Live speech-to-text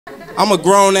I'm a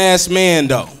grown-ass man,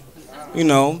 though. You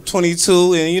know,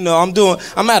 22, and you know,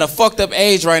 I'm at a fucked up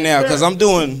age right now, because I'm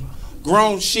doing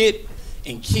grown shit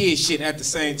and kid shit at the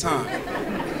same time.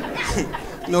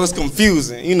 You know, it's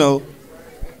confusing. You know,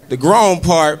 the grown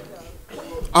part,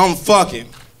 I'm fucking.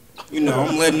 You know,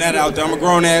 I'm letting that out there. I'm a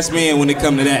grown-ass man when it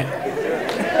come to that.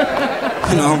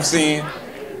 You know what I'm saying?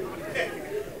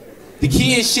 The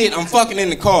kid shit, I'm fucking in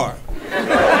the car.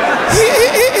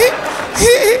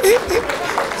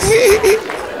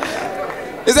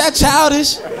 Is that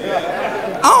childish?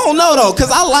 I don't know though, cause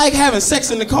I like having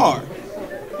sex in the car.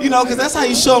 You know, cause that's how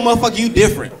you show a motherfucker you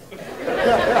different.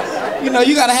 You know,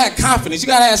 you gotta have confidence. You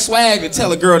gotta have swag to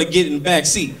tell a girl to get in the back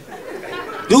seat.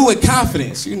 Do it with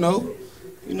confidence, you know.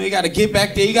 You know, you gotta get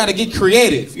back there, you gotta get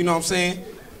creative, you know what I'm saying?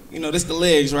 You know, this the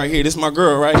legs right here, this my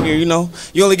girl right here, you know.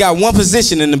 You only got one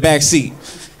position in the back seat.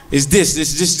 It's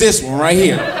just this one right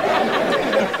here.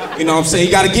 You know what I'm saying?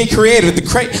 You gotta get creative. The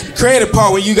creative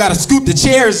part where you gotta scoop the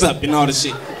chairs up and all the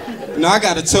shit. You know, I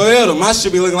got a Toyota. Mine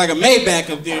should be looking like a Maybach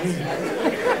up there.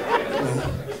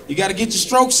 You gotta get your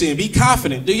strokes in. Be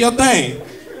confident. Do your thing.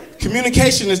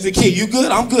 Communication is the key. You good?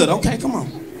 I'm good. Okay, come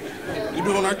on. You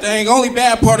doing our thing. Only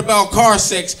bad part about car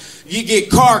sex, you get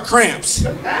car cramps.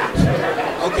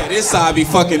 Okay, this side be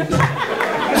fucking...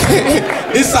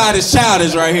 This side is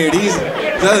childish right here. These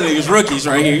other niggas rookies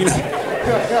right here, you know.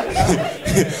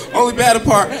 Only bad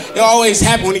part, it always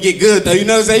happen when it get good though. You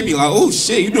know, they be like, oh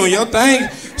shit, you doing your thing?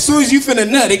 As soon as you finna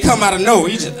nut, they come out of nowhere.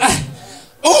 You just,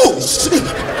 oh shit.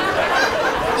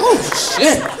 Oh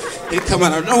shit. They come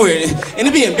out of nowhere. And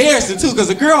it be embarrassing too, because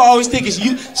the girl always think it's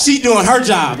she doing her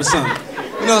job or something.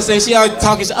 You know what I'm saying? She always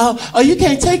talking, oh, you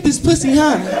can't take this pussy,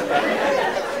 huh?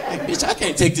 Like, bitch, I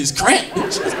can't take this cramp,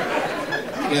 bitch.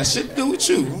 I got shit to do with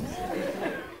you.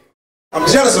 I'm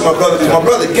jealous of my brother because my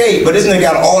brother gay, but this nigga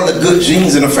got all the good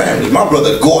genes in the family. My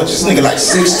brother gorgeous. This nigga like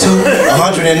 6'2",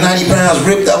 190 pounds,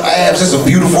 ripped up abs, just a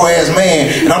beautiful ass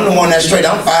man. And I'm the one that's straight.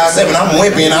 I'm 5'7", I'm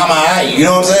wimpy and I'm alright. You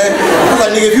know what I'm saying? I was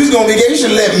like, nigga, if you was gonna be gay, you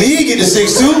should let me get to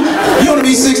 6'2". You wanna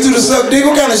be 6'2" to suck dick?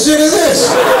 What kind of shit is this?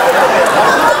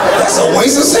 That's a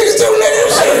waste of 6'2", nigga.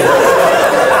 Shit.